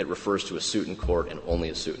 it refers to a suit in court and only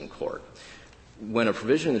a suit in court. When a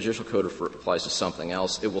provision in the Judicial Code applies to something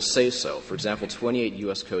else, it will say so. For example, 28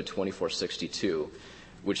 U.S. Code 2462,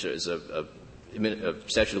 which is a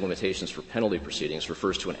statute of limitations for penalty proceedings,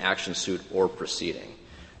 refers to an action, suit, or proceeding.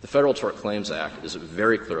 The Federal Tort Claims Act is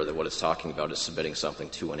very clear that what it's talking about is submitting something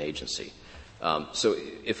to an agency. So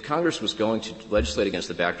if Congress was going to legislate against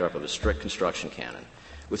the backdrop of a strict construction canon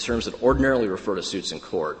with terms that ordinarily refer to suits in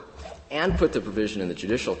court and put the provision in the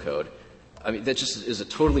Judicial Code, I mean, that just is a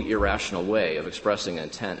totally irrational way of expressing an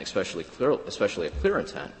intent, especially a clear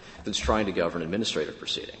intent, that's trying to govern administrative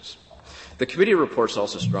proceedings. The committee reports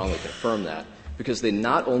also strongly confirm that, because they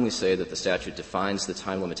not only say that the statute defines the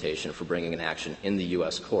time limitation for bringing an action in the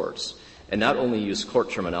U.S. courts, and not only use court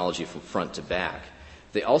terminology from front to back,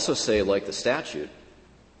 they also say, like the statute,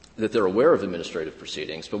 that they're aware of administrative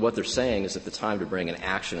proceedings, but what they're saying is that the time to bring an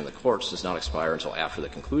action in the courts does not expire until after the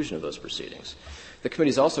conclusion of those proceedings. The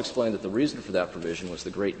committees also explained that the reason for that provision was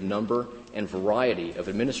the great number and variety of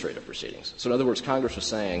administrative proceedings. So in other words, Congress was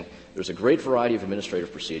saying there's a great variety of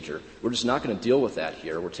administrative procedure. We're just not going to deal with that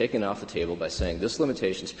here. We're taking it off the table by saying this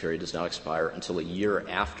limitations period does not expire until a year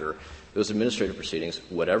after those administrative proceedings,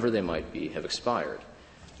 whatever they might be, have expired.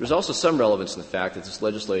 There's also some relevance in the fact that this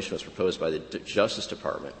legislation was proposed by the Justice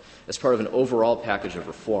Department as part of an overall package of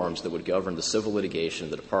reforms that would govern the civil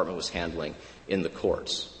litigation the Department was handling in the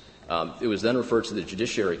courts. It was then referred to the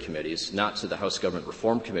judiciary committees, not to the House Government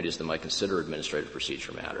Reform Committees that might consider administrative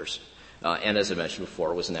procedure matters. And as I mentioned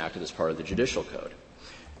before, it was enacted as part of the Judicial Code.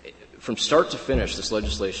 From start to finish, this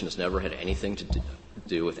legislation has never had anything to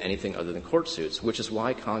do with anything other than court suits, which is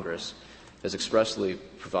why Congress has expressly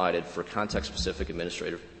provided for context-specific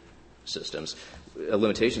administrative systems,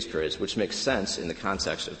 limitations periods, which makes sense in the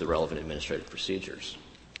context of the relevant administrative procedures.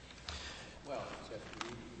 Well,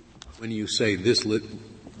 when you say this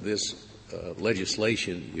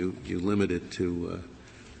legislation, you limit it to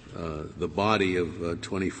the body of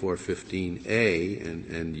 2415A,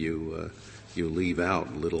 and you leave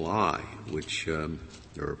out little I, which,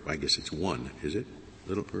 or I guess it's 1, is it?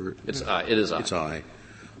 Little, it's I. It is I. It's I.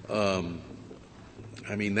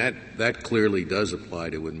 I mean, that clearly does apply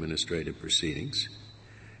to administrative proceedings.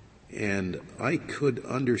 And I could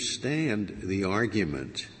understand the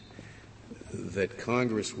argument that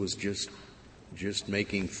Congress was just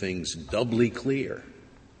making things doubly clear,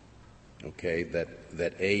 okay,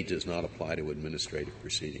 that A does not apply to administrative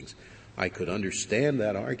proceedings. I could understand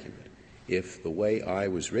that argument if the way I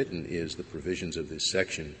was written is the provisions of this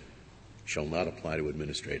section shall not apply to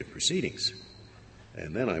administrative proceedings.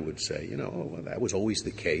 And then I would say, well, that was always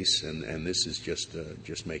the case, and this is just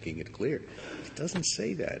making it clear. It doesn't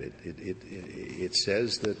say that. It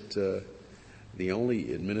says that the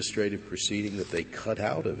only administrative proceeding that they cut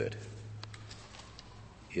out of it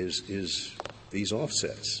is these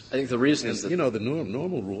offsets. I think the reason is that the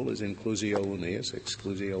normal rule is inclusio unius,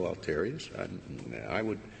 exclusio alterius.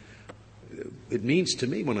 It means to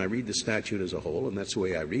me when I read the statute as a whole, and that's the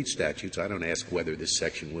way I read statutes, I don't ask whether this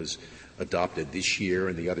section was adopted this year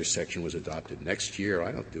and the other section was adopted next year.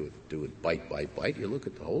 I don't do it bite by bite. You look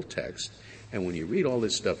at the whole text, and when you read all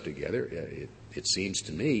this stuff together, it seems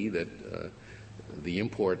to me that the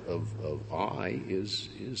import of I is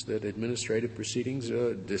that administrative proceedings,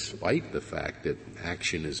 despite the fact that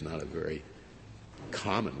action is not a very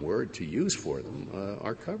common word to use for them,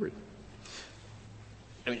 are covered.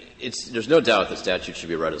 I mean, there's no doubt the statute should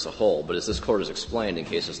be read as a whole, but as this Court has explained in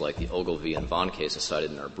cases like the Ogilvie and Vaughn cases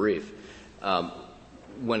cited in our brief,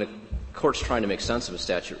 when a court's trying to make sense of a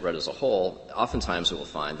statute read as a whole, oftentimes it will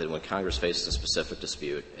find that when Congress faces a specific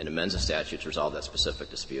dispute and amends a statute to resolve that specific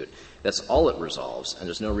dispute, that's all it resolves, and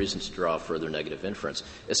there's no reason to draw further negative inference,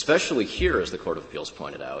 especially here, as the Court of Appeals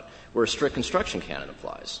pointed out, where a strict construction canon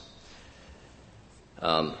applies.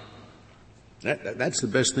 That's the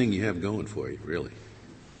best thing you have going for you, really.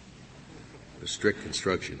 A strict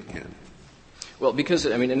construction canon. Well, because,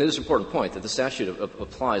 I mean, and it is an important point that the statute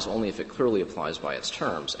applies only if it clearly applies by its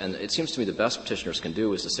terms. And it seems to me the best petitioners can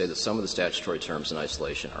do is to say that some of the statutory terms in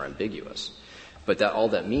isolation are ambiguous. But that all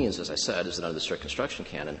that means, as I said, is that under the strict construction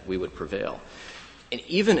canon, we would prevail. And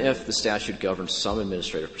even if the statute governs some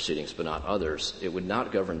administrative proceedings but not others, it would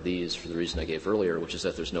not govern these for the reason I gave earlier, which is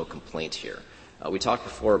that there's no complaint here. We talked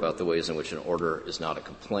before about the ways in which an order is not a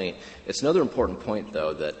complaint. It's another important point,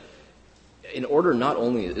 though, that an order not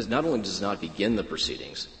only does not begin the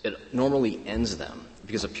proceedings, it normally ends them,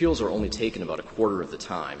 because appeals are only taken about a quarter of the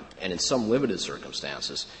time, and in some limited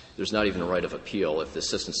circumstances, there's not even a right of appeal if the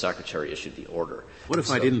assistant secretary issued the order. What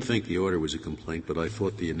if I didn't think the order was a complaint, but I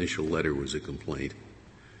thought the initial letter was a complaint?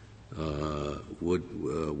 Would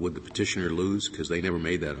the petitioner lose because they never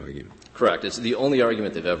made that argument? Correct. It's the only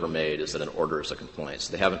argument they've ever made is that an order is a complaint,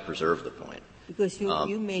 so they haven't preserved the point. Because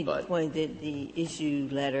you made the point that the issue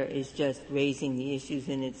letter is just raising the issues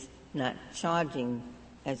and it's not charging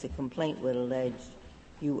as a complaint would allege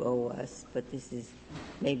you owe us, but this is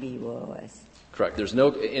maybe you owe us. Correct. In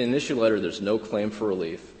an issue letter, there's no claim for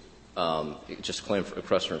relief, just a claim for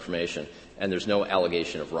request for information, and there's no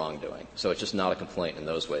allegation of wrongdoing. So it's just not a complaint in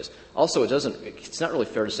those ways. Also, it's not really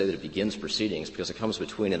fair to say that it begins proceedings because it comes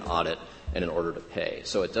between an audit and an order to pay.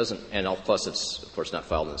 So it doesn't, and plus it's, of course, not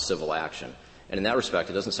filed in civil action. And in that respect,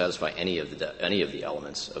 it doesn't satisfy any of the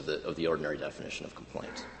elements of the ordinary definition of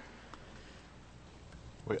complaint.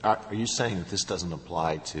 Wait, are you saying that this doesn't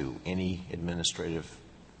apply to any administrative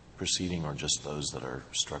proceeding or just those that are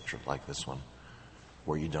structured like this one,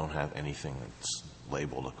 where you don't have anything that's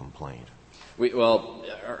labeled a complaint?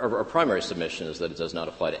 Our primary submission is that it does not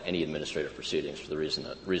apply to any administrative proceedings for the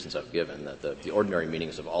reasons I've given, that the ordinary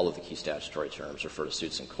meanings of all of the key statutory terms refer to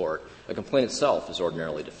suits in court. A complaint itself is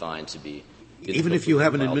ordinarily defined to be even if you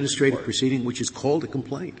have an administrative proceeding which is called a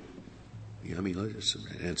complaint. I mean,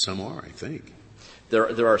 and some are, I think.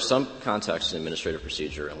 There are some contexts in administrative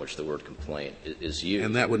procedure in which the word complaint is used.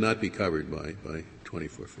 And that would not be covered by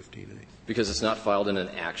 2415A. Because it's not filed in an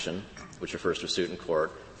action, which refers to a suit in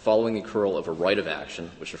court, following the accrual of a right of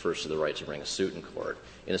action, which refers to the right to bring a suit in court,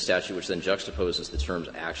 in a statute which then juxtaposes the terms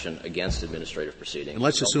action against administrative proceedings. And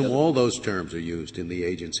let's assume all those terms are used in the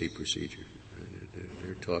agency procedure.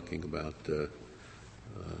 They're talking about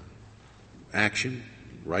action,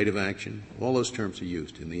 right of action. All those terms are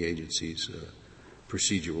used in the agency's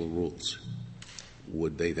procedural rules.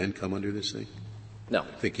 Would they then come under this thing? No.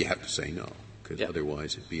 I think you have to say no, because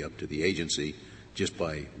otherwise it'd be up to the agency just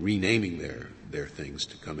by renaming their things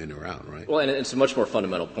to come in or out, right? Well, and it's a much more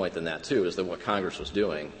fundamental point than that, too, is that what Congress was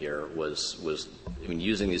doing here was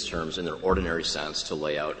using these terms in their ordinary sense to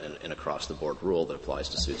lay out an across-the-board rule that applies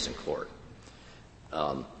to suits in court.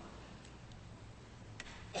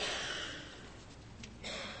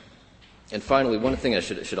 And finally, one thing I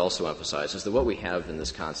should also emphasize is that what we have in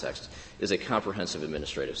this context is a comprehensive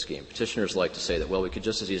administrative scheme. Petitioners like to say that, well, we could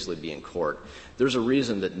just as easily be in court. There's a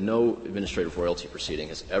reason that no administrative royalty proceeding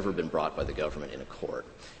has ever been brought by the government in a court.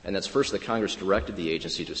 And that's first that Congress directed the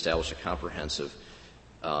agency to establish a comprehensive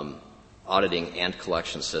auditing and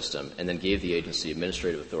collection system, and then gave the agency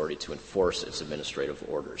administrative authority to enforce its administrative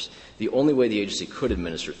orders. The only way the agency could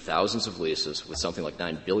administer thousands of leases with something like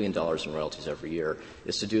 $9 billion in royalties every year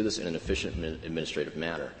is to do this in an efficient administrative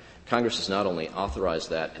manner. Congress has not only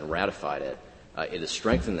authorized that and ratified it, it has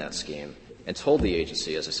strengthened that scheme and told the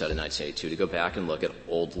agency, as I said in 1982, to go back and look at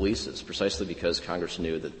old leases, precisely because Congress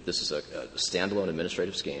knew that this is a standalone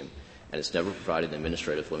administrative scheme and it's never provided an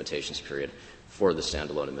administrative limitations period for the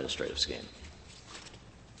standalone administrative scheme.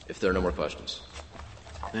 If there are no more questions.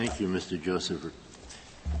 Thank you, Mr. Joseph.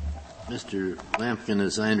 Mr. Lampkin,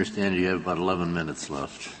 as I understand it, you have about 11 minutes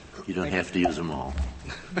left. You don't have to use them all.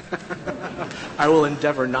 I will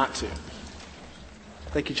endeavor not to.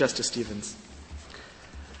 Thank you, Justice Stevens.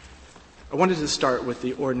 I wanted to start with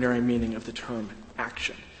the ordinary meaning of the term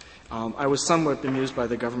action. I was somewhat bemused by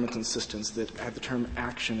the government's insistence that the term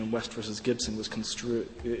action in West v. Gibson was construed,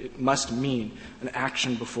 it must mean an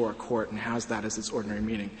action before a court and has that as its ordinary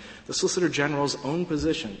meaning. The Solicitor General's own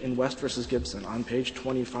position in West v. Gibson on page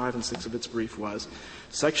 25 and 6 of its brief was,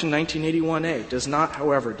 Section 1981A does not,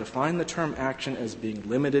 however, define the term action as being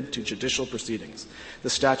limited to judicial proceedings. The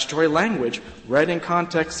statutory language, read in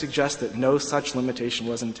context, suggests that no such limitation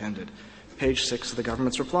was intended. Page 6 of the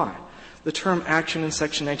government's reply. The term action in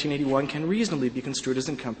Section 1981 can reasonably be construed as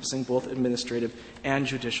encompassing both administrative and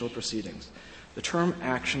judicial proceedings. The term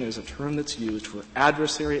action is a term that's used for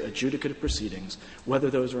adversary adjudicative proceedings,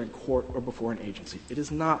 whether those are in court or before an agency. It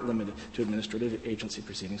is not limited to administrative agency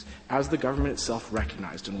proceedings, as the government itself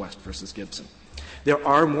recognized in West v. Gibson. There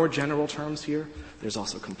are more general terms here. There's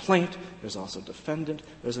also complaint. There's also defendant.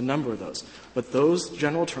 There's a number of those. But those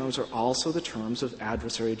general terms are also the terms of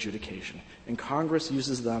adversary adjudication. And Congress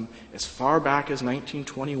uses them as far back as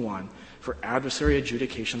 1921 for adversary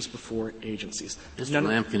adjudications before agencies. Mr.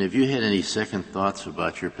 Lampkin, have you had any second thoughts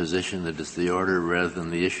about your position that it's the order rather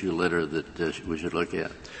than the issue letter that we should look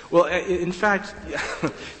at? Well, in fact,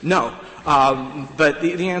 no. But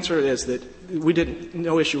the answer is that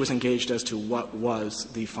no issue was engaged as to what was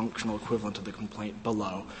the functional equivalent of the complaint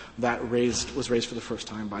below. That was raised for the first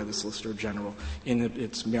time by the Solicitor General in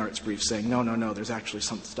its merits brief, saying, no, there's actually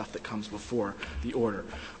some stuff that comes before the order.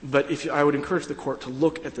 But I would encourage the Court to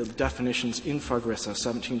look at the definitions in FAGRISA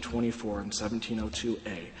 1724 and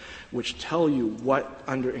 1702A, which tell you what,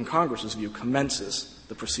 in Congress's view, commences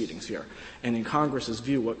the proceedings here. And in Congress's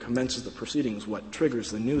view, what commences the proceedings, what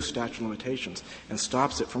triggers the new statute of limitations and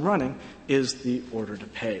stops it from running is the order to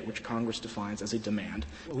pay, which Congress defines as a demand.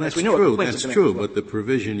 Well, that's true. That's true. But the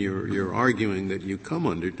provision you're arguing that you come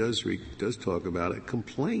under does talk about a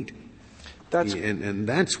complaint. And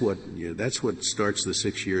that's what starts the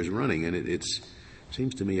 6 years running. And it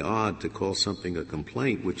seems to me odd to call something a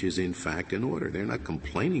complaint, which is in fact an order. They're not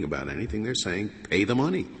complaining about anything. They're saying pay the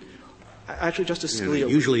money. Actually, Justice Scalia.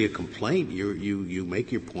 Usually a complaint, you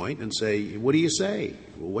make your point and say, what do you say?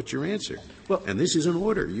 Well, what's your answer? Well, and this is an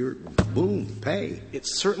order. You're, boom, pay. It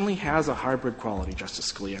certainly has a hybrid quality,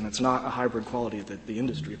 Justice Scalia, and it's not a hybrid quality that the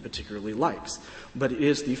industry particularly likes. But it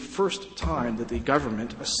is the first time that the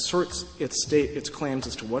government asserts its claims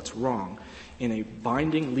as to what's wrong in a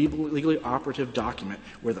binding, legally operative document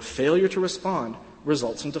where the failure to respond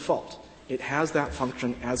results in default. It has that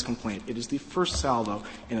function as complaint. It is the first salvo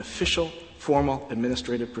in official, formal,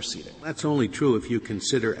 administrative proceeding. That's only true if you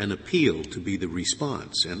consider an appeal to be the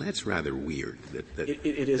response, and that's rather weird, that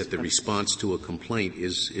the response to a complaint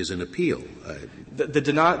is an appeal.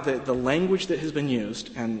 The language that has been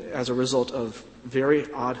used, and as a result of very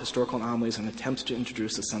odd historical anomalies and attempts to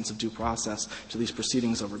introduce a sense of due process to these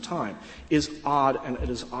proceedings over time, is odd and it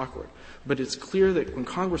is awkward. But it's clear that when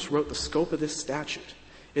Congress wrote the scope of this statute,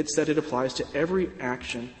 it said it applies to every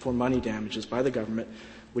action for money damages by the government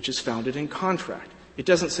which is founded in contract. It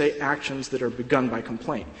doesn't say actions that are begun by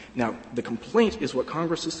complaint. Now, the complaint is what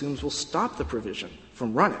Congress assumes will stop the provision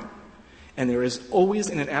from running. And there is always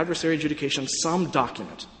in an adversary adjudication some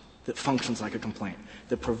document that functions like a complaint,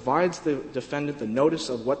 that provides the defendant the notice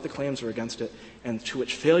of what the claims are against it and to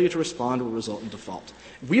which failure to respond will result in default.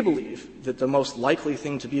 We believe that the most likely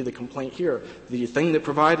thing to be the complaint here, the thing that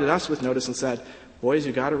provided us with notice and said, boys,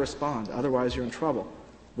 you got to respond, otherwise you're in trouble,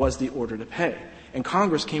 was the order to pay. And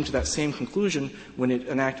Congress came to that same conclusion when it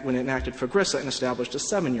enacted FAGRISA and established a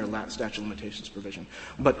 7-year statute of limitations provision.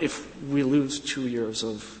 But if we lose 2 years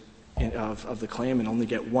of the claim and only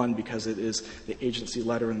get 1 because it is the agency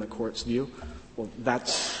letter in the court's view, well,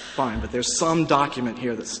 that's fine. But there's some document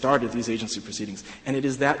here that started these agency proceedings, and it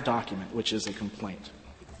is that document which is a complaint.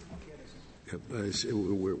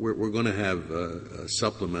 We're going to have a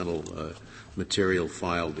supplemental material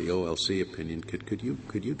filed, the OLC opinion. Could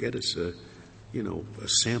you get us a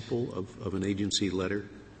sample of an agency letter,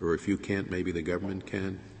 or if you can't, maybe the government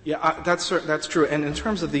can? Yeah, that's true. And in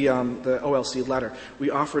terms of the OLC letter, we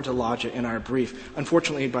offered to lodge it in our brief.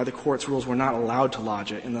 Unfortunately, by the court's rules, we're not allowed to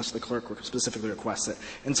lodge it unless the clerk specifically requests it.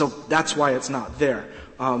 And so that's why it's not there.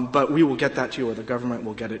 But we will get that to you, or the government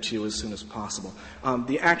will get it to you as soon as possible.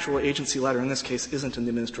 The actual agency letter in this case isn't in the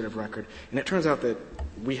administrative record, and it turns out that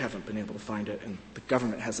we haven't been able to find it, and the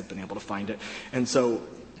government hasn't been able to find it. And so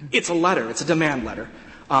it's a letter. It's a demand letter.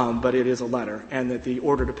 But it is a letter, and that the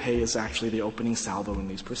order to pay is actually the opening salvo in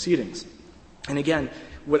these proceedings. And again,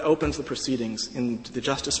 what opens the proceedings in the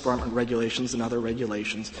Justice Department regulations and other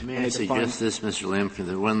regulations. May I suggest this, Mr. Lampkin,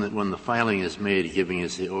 that when the filing is made giving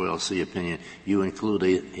us the OLC opinion, you include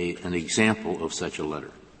an example of such a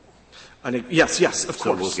letter? Yes, of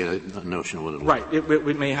course. So we'll get a notion of what it Right.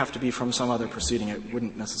 It may have to be from some other proceeding. It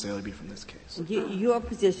wouldn't necessarily be from this case. Your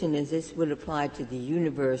position is this would apply to the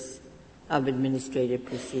universe of administrative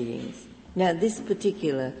proceedings. Now, this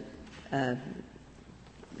particular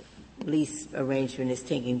lease arrangement is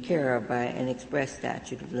taken care of by an express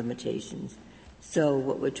statute of limitations. So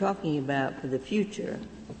what we're talking about for the future,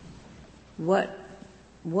 what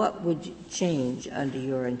would change under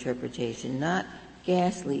your interpretation? Not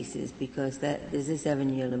gas leases, because there's a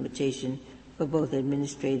 7-year limitation for both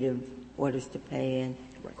administrative orders to pay and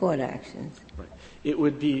court actions. Right. It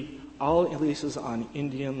would be all leases on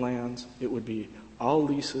Indian lands. It would be all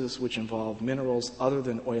leases which involve minerals other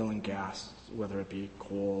than oil and gas, whether it be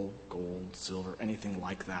coal, gold, silver, anything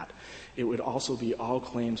like that. It would also be all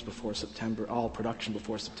claims before September, all production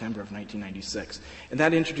before September of 1996. And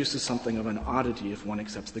that introduces something of an oddity if one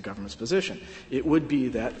accepts the government's position. It would be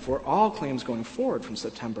that for all claims going forward from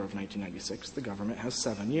September of 1996, the government has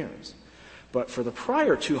 7 years. But for the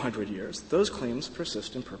prior 200 years, those claims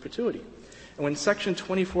persist in perpetuity. And when Section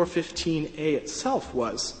 2415A itself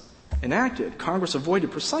was enacted, Congress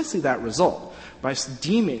avoided precisely that result by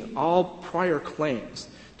deeming all prior claims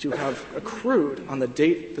to have accrued on the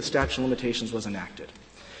date the statute of limitations was enacted.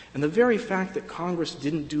 And the very fact that Congress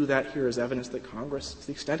didn't do that here is evidence that Congress, to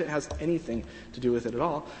the extent it has anything to do with it at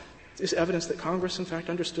all, is evidence that Congress, in fact,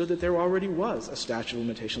 understood that there already was a statute of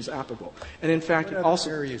limitations applicable. And, in fact, it also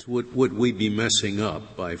 — What areas would we be messing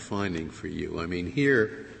up by finding for you? I mean,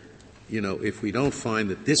 here, if we don't find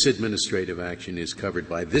that this administrative action is covered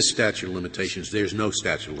by this statute of limitations, there's no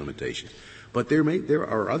statute of limitations. But there may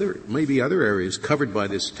be other areas covered by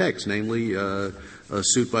this text, namely a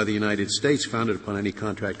suit by the United States founded upon any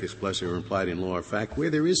contract explicit or implied in law or fact where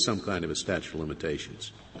there is some kind of a statute of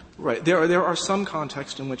limitations. Right. There are some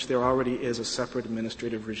contexts in which there already is a separate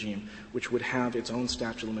administrative regime which would have its own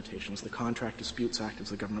statute of limitations. The Contract Disputes Act, as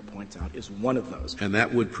the government points out, is one of those. And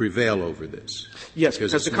that would prevail over this? Yes,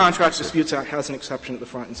 because the Contract Disputes Act has an exception at the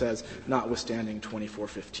front and says, notwithstanding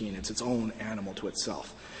 2415, it's its own animal to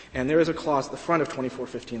itself. And there is a clause at the front of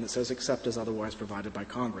 2415 that says, except as otherwise provided by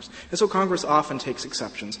Congress. And so Congress often takes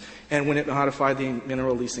exceptions. And when it modified the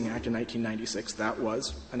Mineral Leasing Act in 1996, that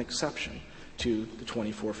was an exception to the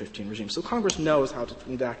 2415 regime. So Congress knows how to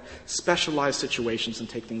enact specialized situations and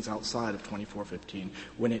take things outside of 2415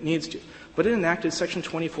 when it needs to. But it enacted Section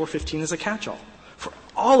 2415 as a catch-all for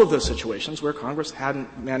all of those situations where Congress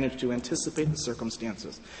hadn't managed to anticipate the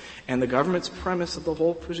circumstances. And the government's premise of the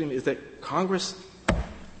whole regime is that Congress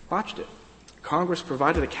botched it. Congress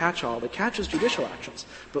provided a catch-all that catches judicial actions,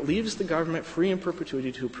 but leaves the government free in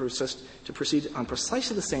perpetuity to proceed on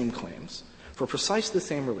precisely the same claims, for precisely the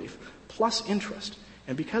same relief, plus interest.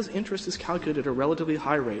 And because interest is calculated at a relatively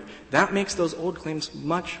high rate, that makes those old claims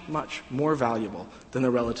much, much more valuable than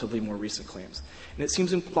the relatively more recent claims. And it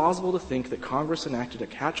seems implausible to think that Congress enacted a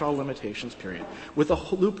catch-all limitations period with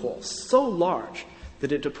a loophole so large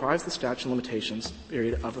that it deprives the statute of limitations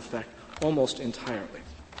period of effect almost entirely.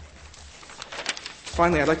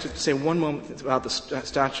 Finally, I'd like to say one moment about the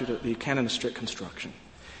statute, the canon of strict construction.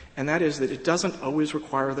 And that is that it doesn't always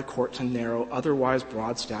require the court to narrow otherwise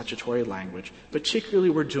broad statutory language, particularly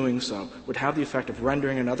where doing so would have the effect of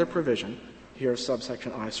rendering another provision, here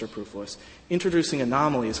subsection I superfluous, introducing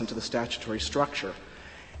anomalies into the statutory structure,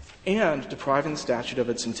 and depriving the statute of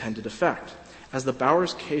its intended effect. As the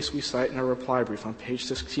Bowers case we cite in our reply brief on page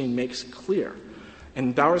 16 makes clear,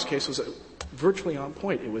 and Bowers' case was virtually on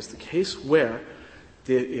point. It was the case where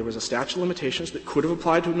it was a statute of limitations that could have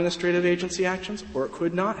applied to administrative agency actions or it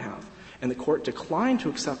could not have. And the court declined to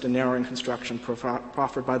accept a narrowing construction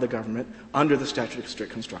proffered by the government under the statute of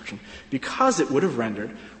strict construction because it would have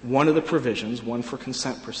rendered one of the provisions, one for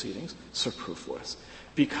consent proceedings, superfluous,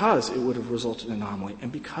 because it would have resulted in anomaly,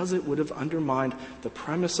 and because it would have undermined the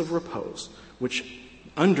premise of repose, which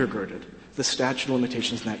undergirded the statute of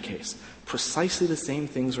limitations in that case. Precisely the same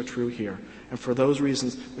things are true here, and for those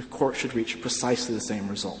reasons, the Court should reach precisely the same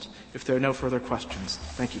result. If there are no further questions,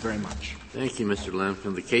 thank you very much. Thank you, Mr.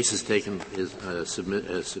 Lampkin. The case is taken,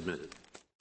 submitted.